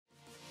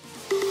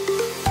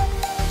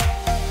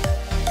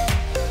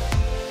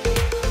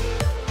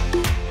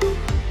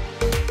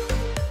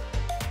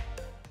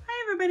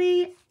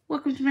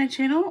my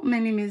channel. My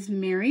name is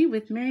Mary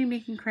with Mary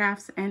Making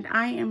Crafts, and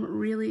I am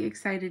really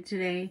excited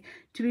today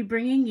to be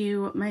bringing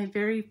you my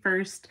very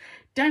first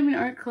Diamond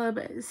Art Club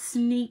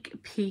sneak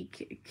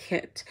peek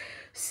kit.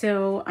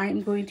 So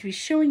I'm going to be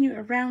showing you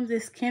around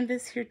this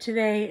canvas here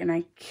today, and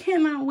I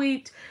cannot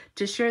wait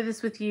to share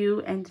this with you,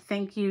 and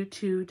thank you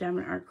to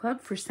Diamond Art Club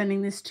for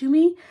sending this to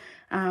me.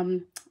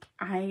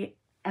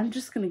 I'm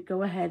just going to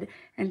go ahead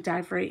and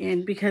dive right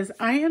in because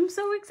I am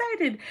so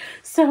excited.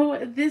 So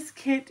this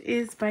kit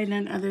is by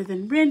none other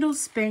than Randal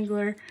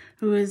Spangler,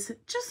 who is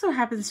just so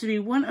happens to be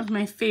one of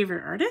my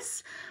favorite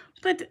artists.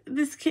 But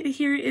this kit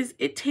here is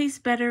It Tastes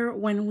Better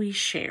When We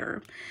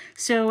Share.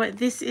 So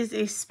this is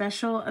a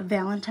special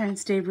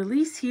Valentine's Day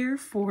release here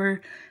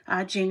for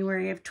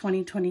January of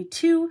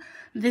 2022.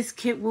 This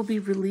kit will be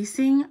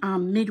releasing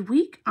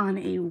midweek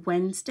on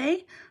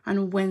Wednesday,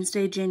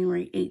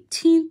 January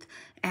 18th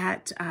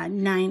at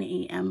 9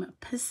 a.m.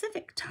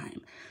 Pacific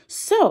time.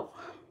 So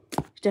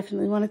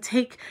definitely want to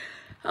take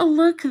a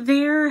look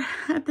there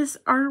at this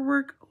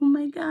artwork. Oh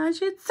my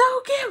gosh, it's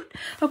so cute.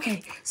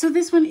 Okay, so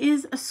this one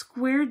is a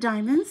square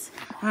diamonds,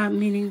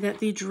 meaning that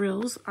the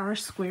drills are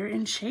square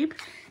in shape.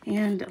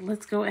 And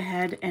let's go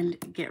ahead and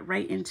get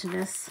right into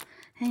this.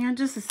 Hang on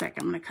just a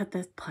second. I'm going to cut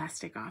this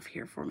plastic off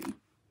here for me.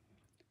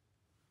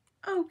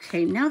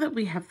 Okay, now that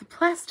we have the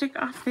plastic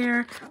off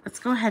there, let's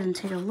go ahead and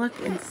take a look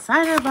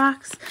inside our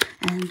box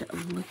and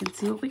look and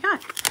see what we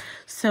got.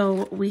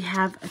 So we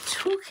have a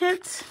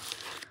toolkit,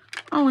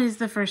 always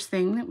the first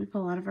thing that we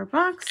pull out of our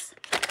box.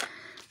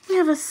 We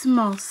have a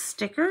small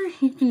sticker.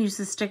 You can use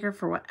the sticker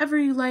for whatever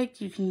you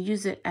like. You can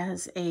use it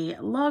as a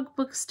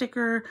logbook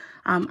sticker.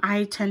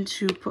 I tend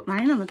to put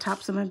mine on the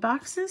tops of my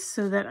boxes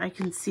so that I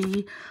can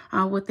see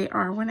what they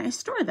are when I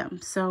store them.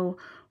 So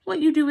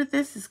what you do with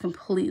this is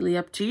completely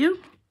up to you.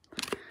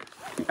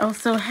 We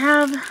also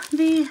have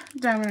the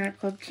Diamond Art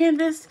Club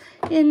canvas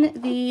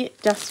in the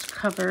dust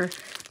cover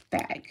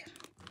bag.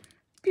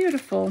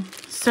 Beautiful.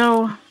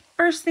 So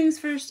first things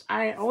first,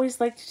 I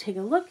always like to take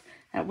a look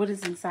at what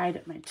is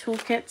inside my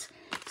toolkit.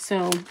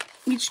 So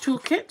each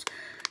toolkit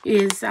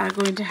is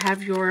going to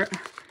have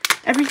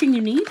everything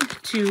you need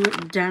to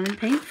diamond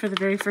paint for the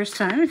very first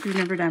time if you've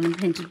never diamond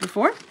painted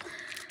before.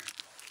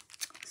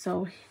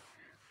 So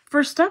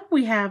first up,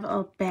 we have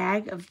a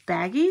bag of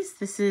baggies.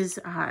 This is,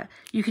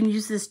 you can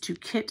use this to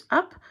kit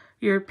up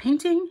your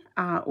painting,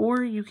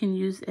 or you can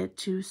use it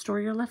to store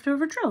your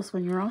leftover drills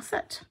when you're all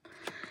set.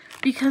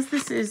 Because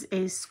this is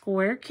a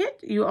square kit,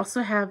 you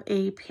also have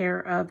a pair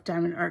of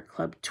Diamond Art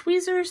Club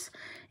tweezers,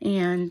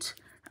 and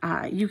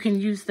you can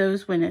use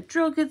those when a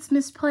drill gets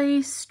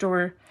misplaced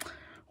or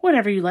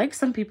whatever you like.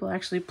 Some people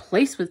actually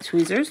place with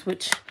tweezers,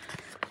 which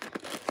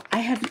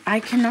I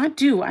cannot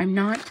do. I'm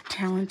not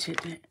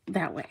talented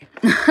that way.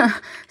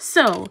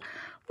 So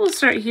we'll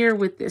start here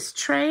with this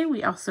tray.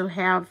 We also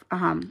have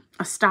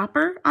a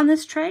stopper on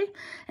this tray,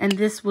 and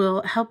this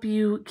will help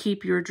you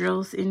keep your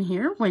drills in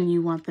here when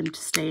you want them to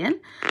stay in,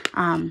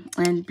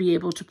 and be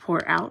able to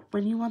pour out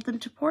when you want them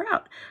to pour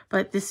out.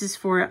 But this is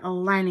for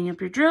lining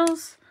up your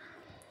drills.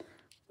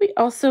 We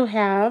also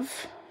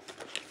have,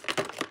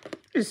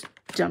 just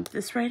dump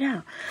this right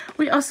out.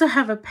 We also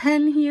have a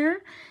pen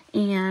here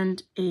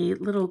and a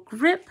little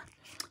grip.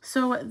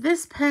 So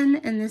this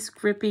pen and this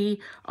grippy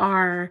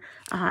are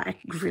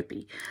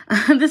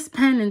this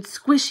pen and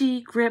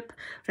squishy grip,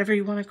 whatever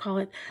you want to call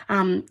it.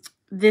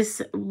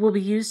 This will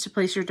be used to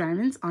place your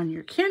diamonds on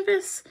your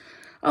canvas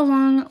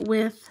along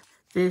with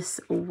this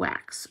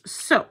wax.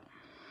 So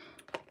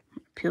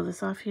peel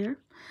this off here.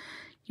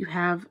 You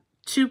have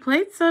 2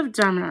 plates of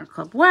Diamond Art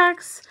Club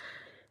wax.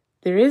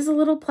 There is a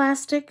little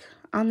plastic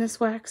on this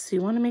wax, so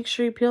you want to make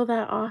sure you peel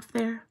that off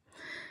there.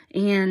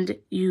 And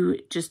you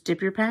just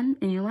dip your pen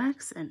in your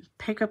wax and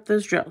pick up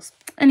those drills.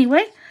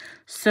 Anyway,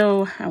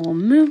 so I will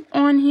move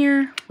on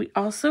here. We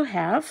also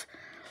have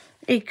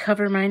a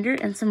cover minder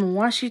and some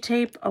washi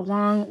tape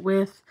along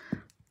with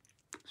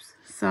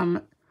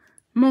some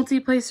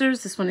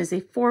multi-placers. This one is a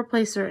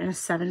 4-placer and a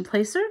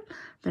 7-placer.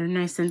 They're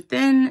nice and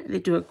thin. They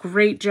do a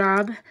great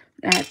job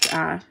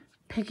at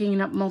picking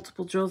up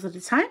multiple drills at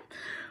a time.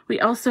 We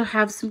also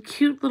have some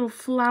cute little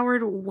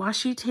flowered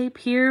washi tape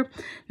here.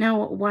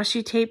 Now,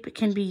 washi tape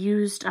can be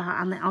used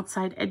on the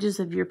outside edges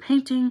of your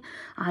painting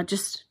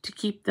just to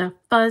keep the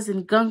fuzz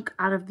and gunk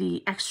out of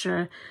the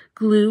extra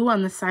glue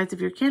on the sides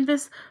of your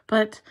canvas,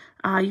 but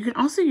you can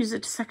also use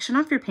it to section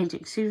off your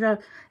painting. So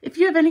if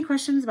you have any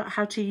questions about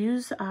how to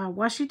use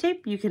washi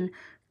tape, you can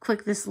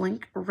click this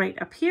link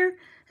right up here,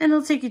 and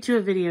it'll take you to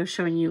a video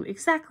showing you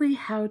exactly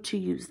how to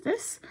use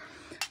this.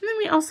 And then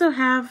we also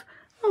have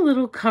a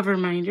little cover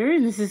minder,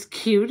 and this is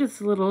cute.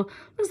 It's a little,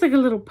 looks like a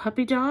little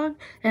puppy dog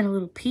and a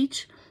little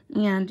peach.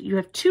 And you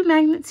have 2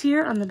 magnets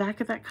here on the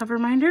back of that cover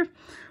minder.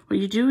 What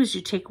you do is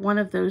you take one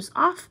of those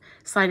off,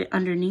 slide it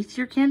underneath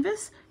your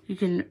canvas. You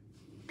can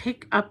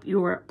pick up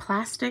your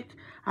plastic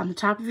on the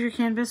top of your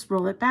canvas,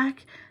 roll it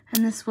back,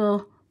 and this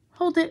will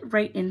hold it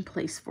right in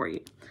place for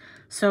you.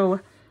 So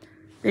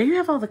there you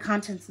have all the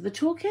contents of the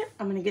toolkit.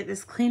 I'm going to get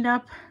this cleaned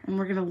up, and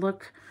we're going to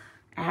look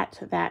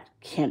at that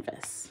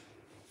canvas.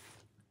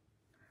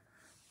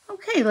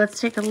 Okay, let's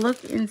take a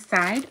look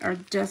inside our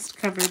dust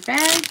covered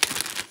bag.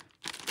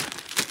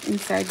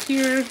 Inside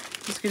here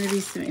is going to be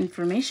some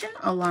information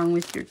along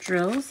with your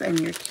drills and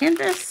your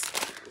canvas.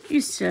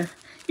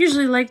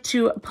 Usually like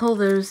to pull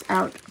those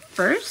out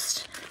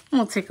first. And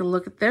we'll take a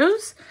look at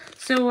those.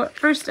 So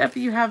first up,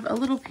 you have a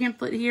little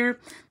pamphlet here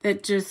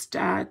that just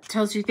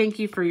tells you thank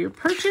you for your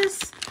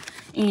purchase.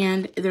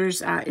 And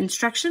there's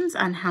instructions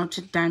on how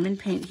to diamond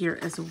paint here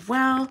as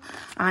well.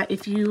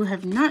 If you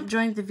have not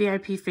joined the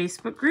VIP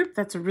Facebook group,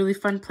 that's a really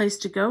fun place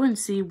to go and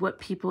see what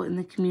people in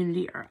the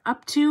community are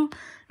up to.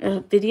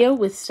 A video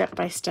with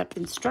step-by-step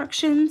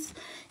instructions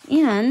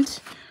and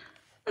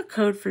a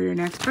code for your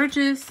next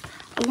purchase,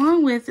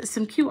 along with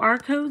some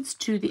QR codes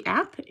to the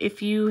app.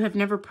 If you have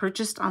never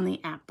purchased on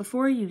the app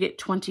before, you get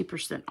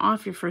 20%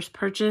 off your first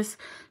purchase.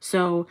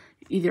 So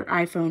either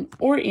iPhone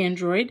or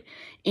Android.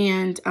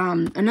 And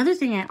another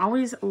thing I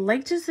always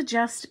like to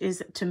suggest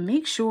is to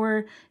make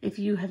sure, if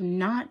you have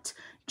not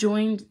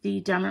joined the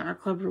Diamond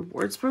Art Club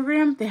rewards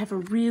program, they have a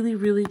really,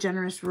 really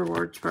generous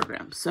rewards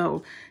program.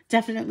 So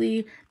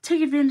definitely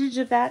take advantage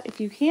of that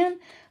if you can,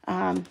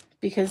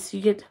 because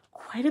you get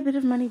quite a bit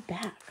of money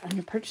back on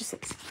your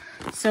purchases.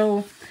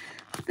 So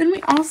then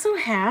we also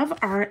have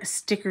our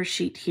sticker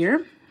sheet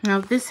here. Now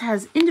this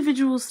has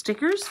individual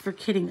stickers for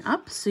kitting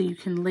up, so you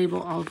can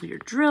label all of your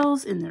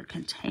drills in their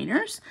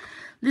containers.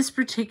 This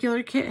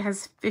particular kit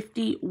has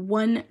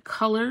 51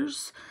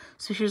 colors.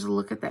 So here's a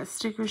look at that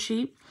sticker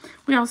sheet.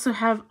 We also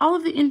have all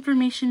of the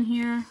information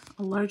here,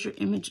 a larger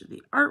image of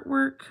the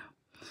artwork.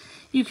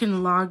 You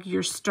can log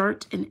your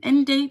start and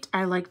end date.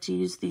 I like to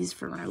use these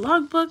for my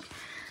logbook.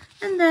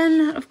 And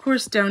then, of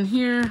course, down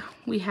here,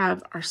 we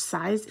have our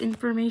size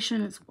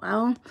information as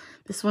well.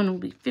 This one will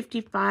be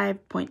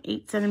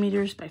 55.8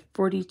 centimeters by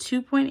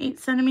 42.8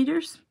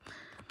 centimeters,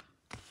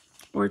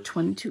 or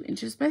 22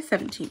 inches by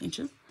 17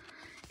 inches.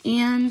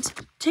 And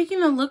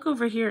taking a look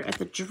over here at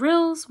the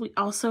drills, we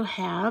also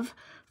have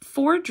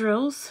 4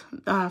 drills,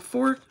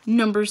 4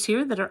 numbers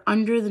here that are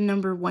under the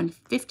number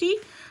 150,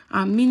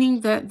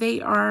 meaning that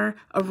they are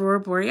Aurora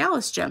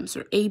Borealis gems,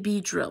 or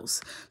AB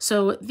drills.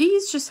 So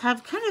these just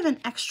have kind of an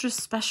extra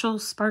special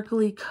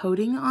sparkly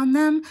coating on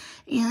them,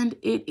 and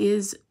it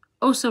is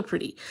oh so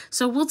pretty.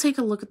 So we'll take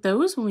a look at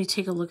those when we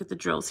take a look at the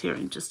drills here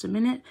in just a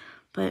minute.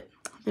 But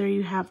there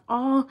you have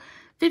all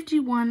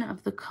 51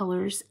 of the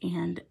colors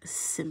and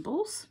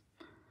symbols.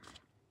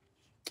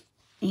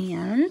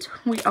 And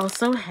we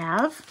also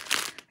have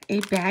a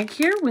bag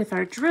here with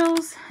our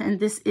drills, and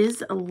this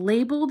is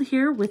labeled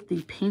here with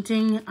the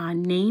painting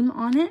name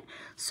on it.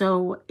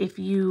 So if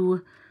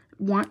you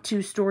want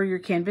to store your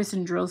canvas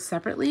and drills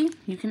separately,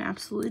 you can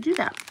absolutely do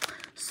that.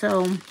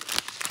 So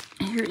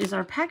here is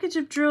our package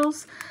of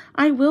drills.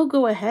 I will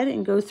go ahead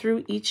and go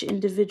through each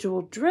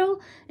individual drill,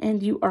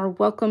 and you are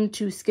welcome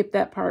to skip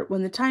that part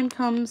when the time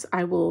comes.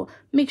 I will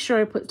make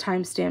sure I put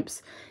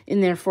timestamps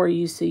in there for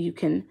you so you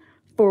can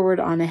forward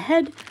on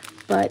ahead.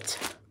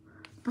 But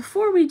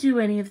before we do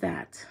any of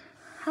that,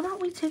 how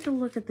about we take a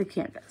look at the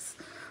canvas?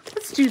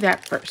 Let's do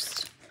that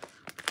first.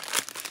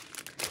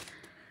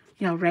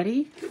 Y'all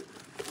ready?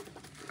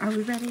 Are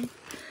we ready?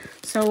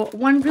 So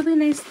one really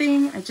nice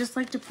thing I just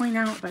like to point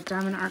out about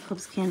Diamond Art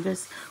Club's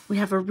canvas, we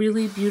have a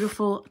really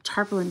beautiful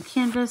tarpaulin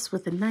canvas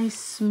with a nice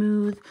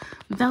smooth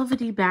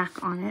velvety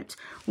back on it.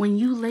 When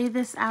you lay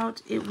this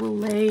out, it will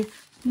lay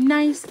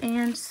nice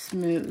and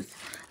smooth.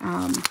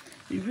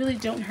 You really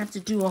don't have to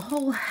do a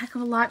whole heck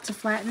of a lot to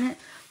flatten it,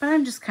 but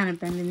I'm just kind of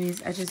bending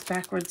these edges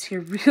backwards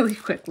here really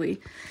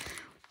quickly.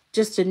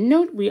 Just a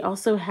note, we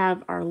also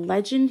have our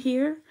legend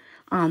here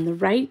on the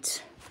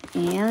right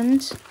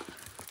and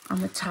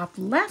on the top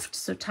left.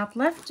 So top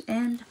left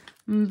and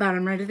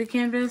bottom right of the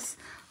canvas.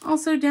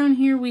 Also down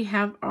here we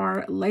have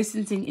our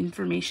licensing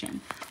information.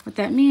 What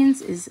that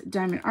means is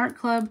Diamond Art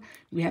Club,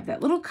 we have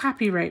that little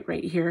copyright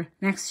right here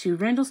next to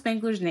Randal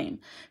Spangler's name,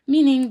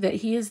 meaning that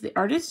he is the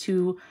artist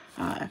who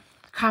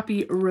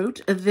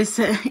copywrote this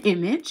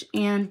image,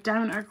 and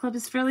Diamond Art Club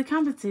is fairly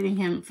compensating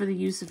him for the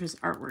use of his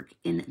artwork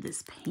in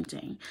this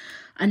painting.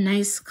 A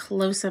nice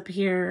close-up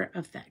here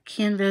of that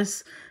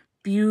canvas,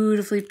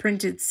 beautifully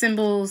printed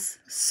symbols,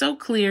 so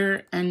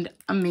clear and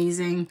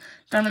amazing.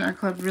 Diamond Art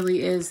Club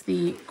really is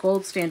the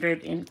gold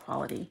standard in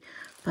quality.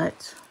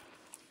 But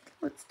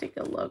let's take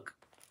a look.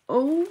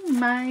 Oh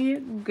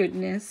my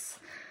goodness,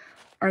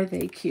 are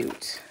they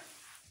cute?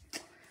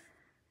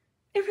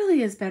 It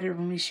really is better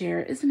when we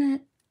share, isn't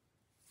it?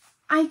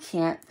 I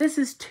can't. This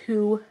is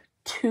too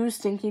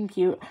stinking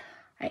cute.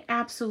 I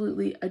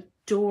absolutely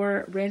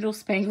adore Randal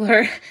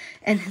Spangler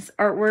and his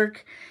artwork.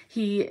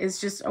 He is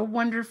just a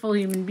wonderful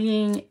human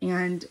being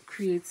and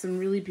creates some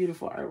really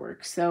beautiful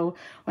artwork. So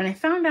when I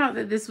found out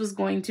that this was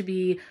going to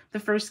be the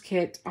first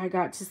kit I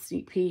got to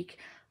sneak peek,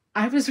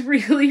 I was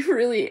really,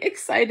 really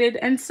excited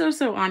and so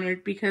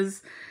honored,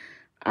 because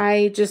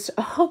I just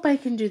hope I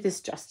can do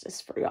this justice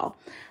for y'all.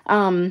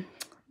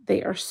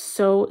 They are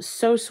so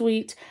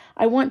sweet.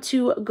 I want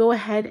to go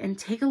ahead and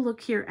take a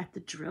look here at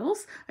the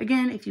drills.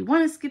 Again, if you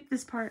want to skip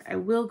this part, I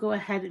will go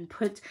ahead and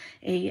put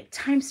a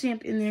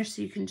timestamp in there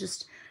so you can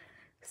just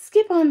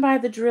skip on by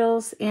the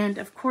drills, and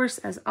of course,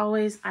 as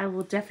always, I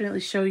will definitely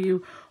show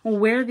you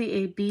where the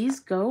ABs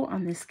go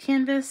on this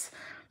canvas.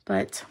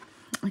 But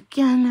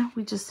again,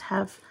 we just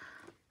have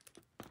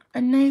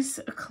a nice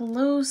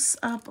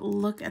close-up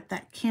look at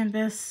that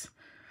canvas.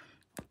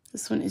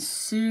 This one is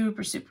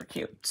super, super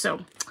cute. So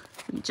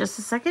in just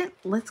a second,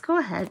 let's go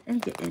ahead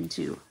and get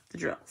into the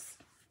drills.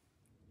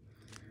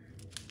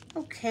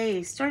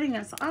 Okay, starting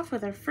us off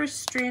with our first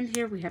strand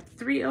here, we have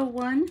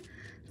 301,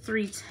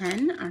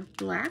 310 on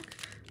black,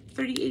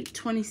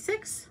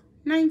 3826,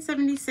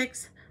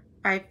 976,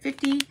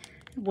 550,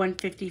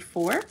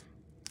 154,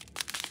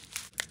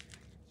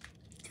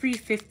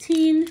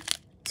 315,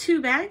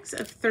 2 bags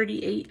of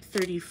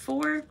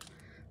 3834,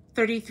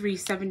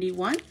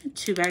 3371,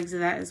 2 bags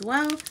of that as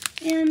well,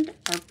 and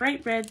our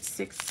bright red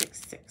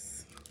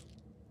 666.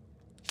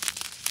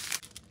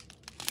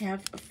 We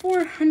have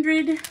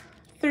 400,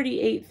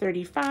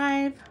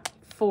 3835,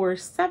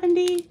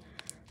 470,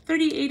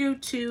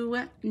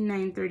 3802,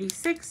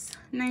 936,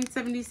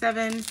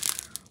 977,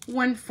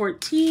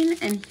 114,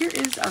 and here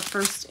is our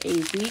first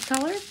AB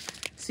color.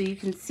 So you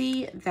can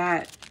see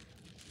that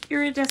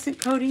iridescent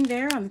coating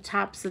there on the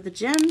tops of the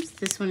gems.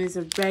 This one is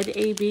a red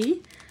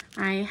AB.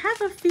 I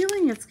have a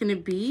feeling it's going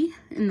to be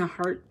in the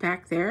heart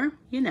back there,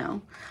 you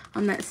know,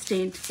 on that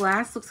stained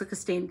glass. Looks like a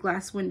stained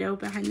glass window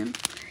behind them.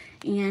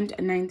 And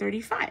a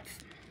 935.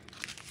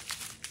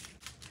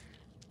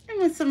 And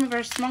with some of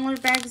our smaller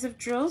bags of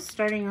drills,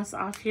 starting us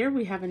off here,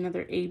 we have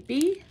another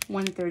AB,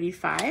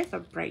 135, a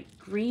bright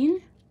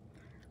green,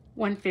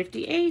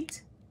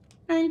 158,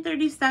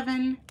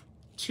 937,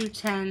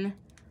 210,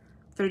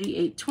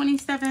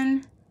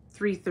 3827,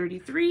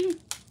 333,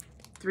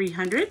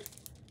 300,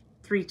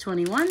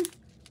 321,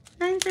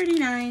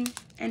 939,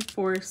 and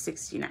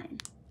 469.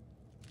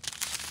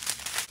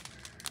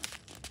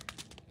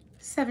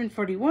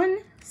 741,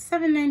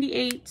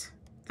 798,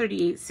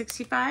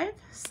 3865,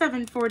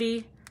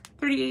 740,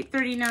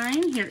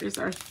 3839. Here is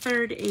our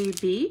third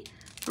AB,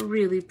 a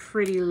really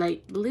pretty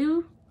light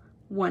blue,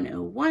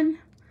 101,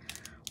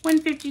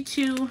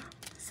 152,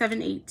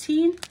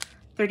 718,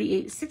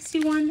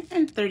 3861,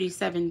 and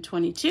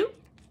 3722.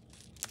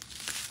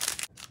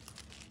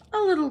 A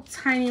little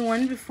tiny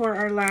one before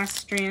our last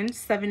strand,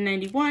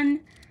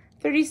 791,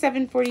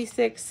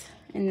 3746,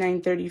 and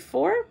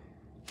 934.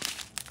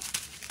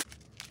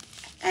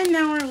 And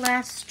now our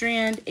last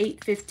strand,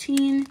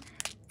 815,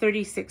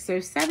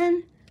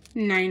 3607,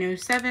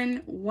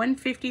 907,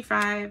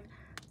 155,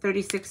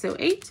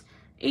 3608,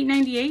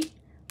 898,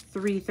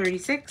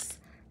 336,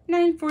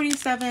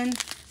 947,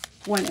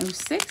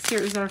 106.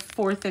 Here is our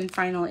fourth and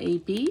final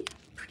AB,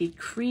 pretty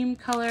cream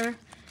color,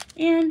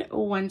 and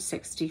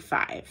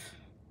 165.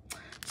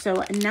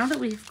 So now that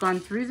we've gone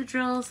through the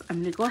drills,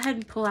 I'm going to go ahead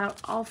and pull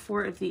out all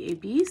 4 of the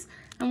ABs,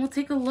 and we'll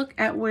take a look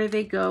at where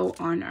they go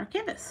on our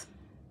canvas.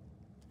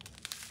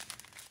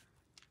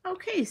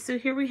 Okay, so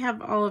here we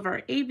have all of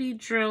our AB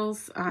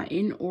drills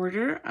in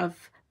order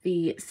of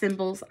the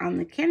symbols on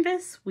the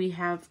canvas. We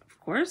have, of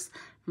course,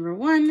 number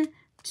 1,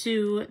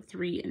 2,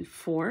 3, and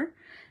 4.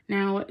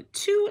 Now,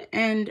 2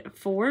 and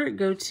 4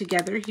 go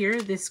together here,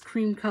 this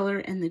cream color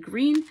and the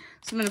green.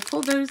 So I'm going to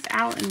pull those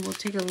out and we'll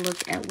take a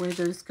look at where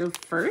those go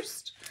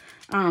first.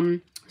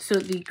 So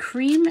the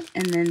cream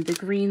and then the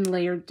green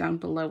layered down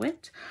below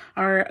it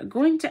are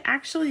going to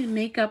actually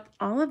make up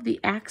all of the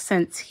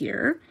accents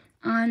here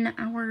on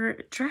our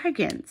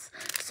dragons.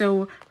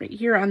 So right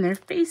here on their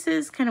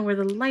faces, kind of where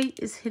the light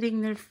is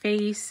hitting their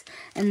face,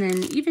 and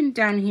then even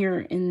down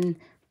here in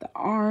the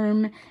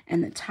arm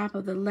and the top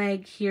of the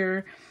leg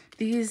here,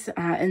 these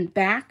and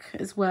back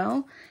as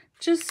well,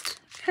 just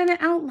kind of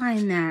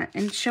outline that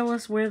and show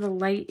us where the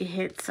light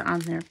hits on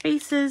their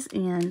faces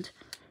and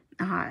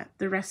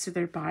the rest of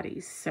their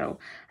bodies. So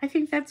I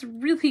think that's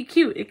really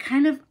cute. It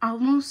kind of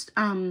almost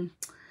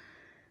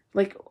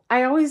like,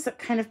 I always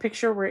kind of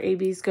picture where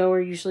ABs go are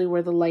usually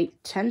where the light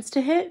tends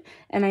to hit,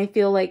 and I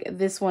feel like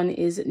this one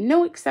is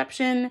no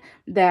exception,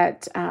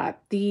 that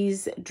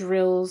these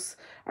drills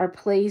are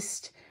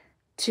placed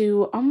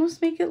to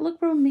almost make it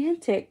look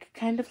romantic,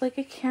 kind of like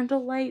a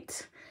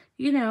candlelight,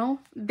 you know,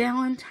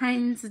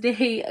 Valentine's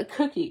Day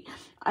cookie.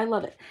 I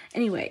love it.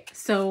 Anyway,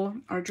 so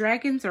our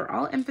dragons are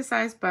all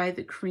emphasized by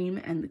the cream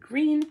and the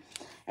green.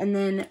 And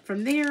then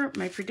from there,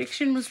 my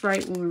prediction was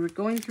right when we were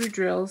going through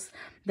drills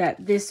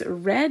that this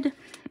red,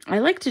 I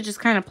like to just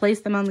kind of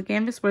place them on the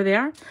canvas where they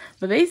are,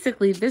 but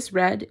basically this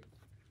red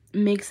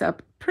makes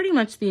up pretty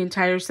much the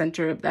entire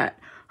center of that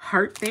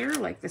heart there,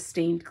 like the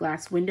stained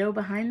glass window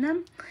behind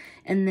them.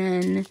 And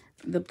then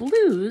the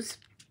blues,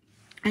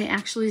 I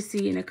actually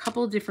see in a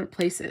couple different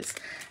places.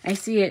 I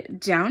see it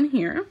down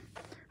here,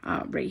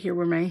 right here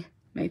where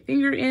my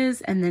finger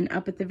is, and then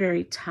up at the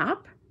very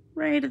top,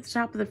 right at the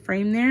top of the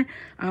frame there,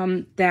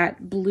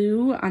 that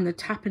blue on the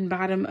top and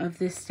bottom of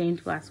this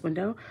stained glass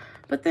window.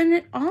 But then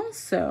it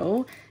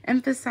also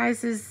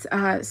emphasizes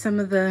some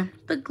of the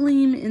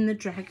gleam in the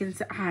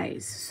dragon's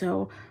eyes.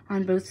 So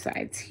on both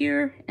sides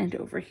here and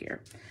over here.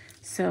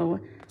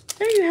 So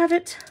there you have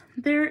it.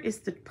 There is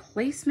the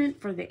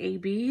placement for the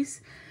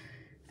ABs.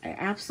 I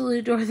absolutely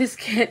adore this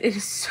kit. It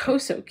is so,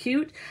 so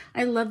cute.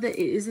 I love that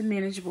it is a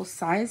manageable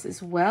size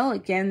as well.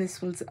 Again,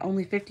 this one's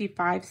only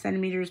 55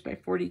 centimeters by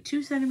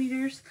 42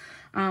 centimeters.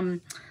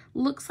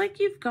 Looks like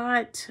you've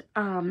got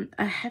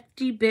a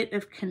hefty bit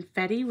of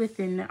confetti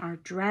within our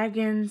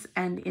dragons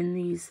and in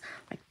these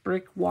like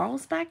brick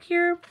walls back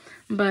here,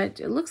 but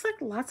it looks like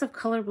lots of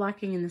color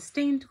blocking in the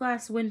stained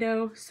glass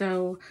window.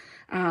 So,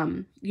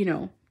 you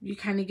know, you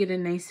kind of get a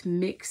nice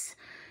mix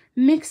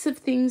of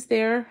things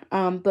there.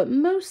 But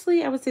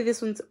mostly I would say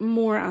this one's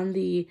more on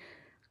the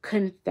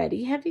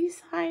confetti heavy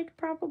side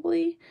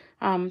probably.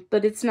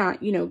 But it's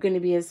not, you know, going to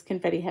be as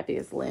confetti heavy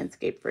as the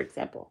landscape, for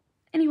example.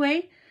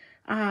 Anyway,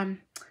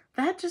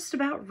 that just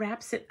about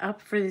wraps it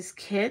up for this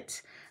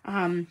kit.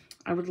 I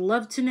would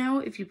love to know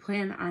if you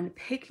plan on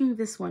picking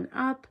this one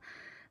up.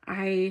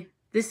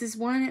 This is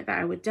one that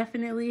I would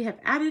definitely have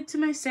added to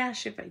my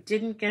stash if I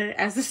didn't get it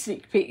as a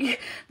sneak peek,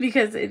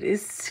 because it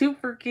is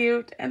super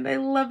cute and I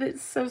love it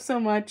so, so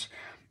much.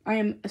 I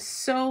am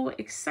so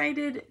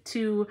excited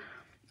to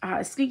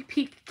sneak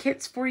peek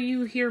kits for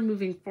you here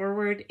moving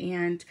forward,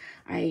 and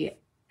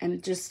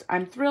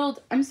I'm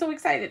thrilled. I'm so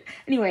excited.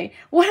 Anyway,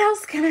 what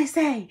else can I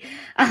say?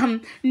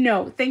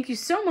 No, thank you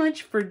so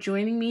much for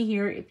joining me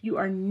here. If you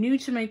are new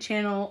to my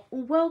channel,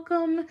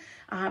 welcome.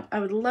 I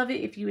would love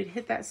it if you would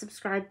hit that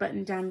subscribe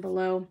button down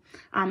below.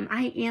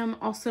 I am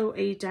also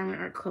a Diamond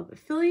Art Club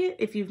affiliate.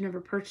 If you've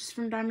never purchased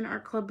from Diamond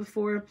Art Club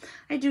before,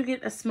 I do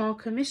get a small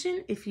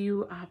commission if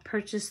you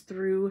purchase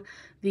through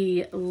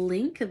the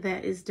link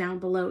that is down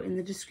below in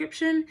the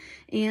description.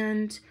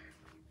 And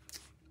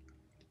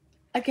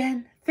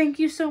again, thank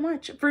you so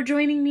much for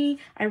joining me.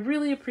 I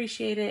really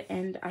appreciate it,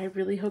 and I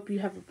really hope you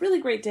have a really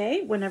great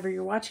day whenever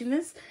you're watching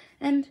this,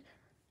 and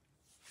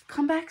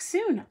come back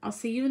soon. I'll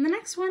see you in the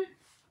next one.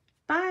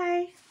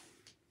 Bye.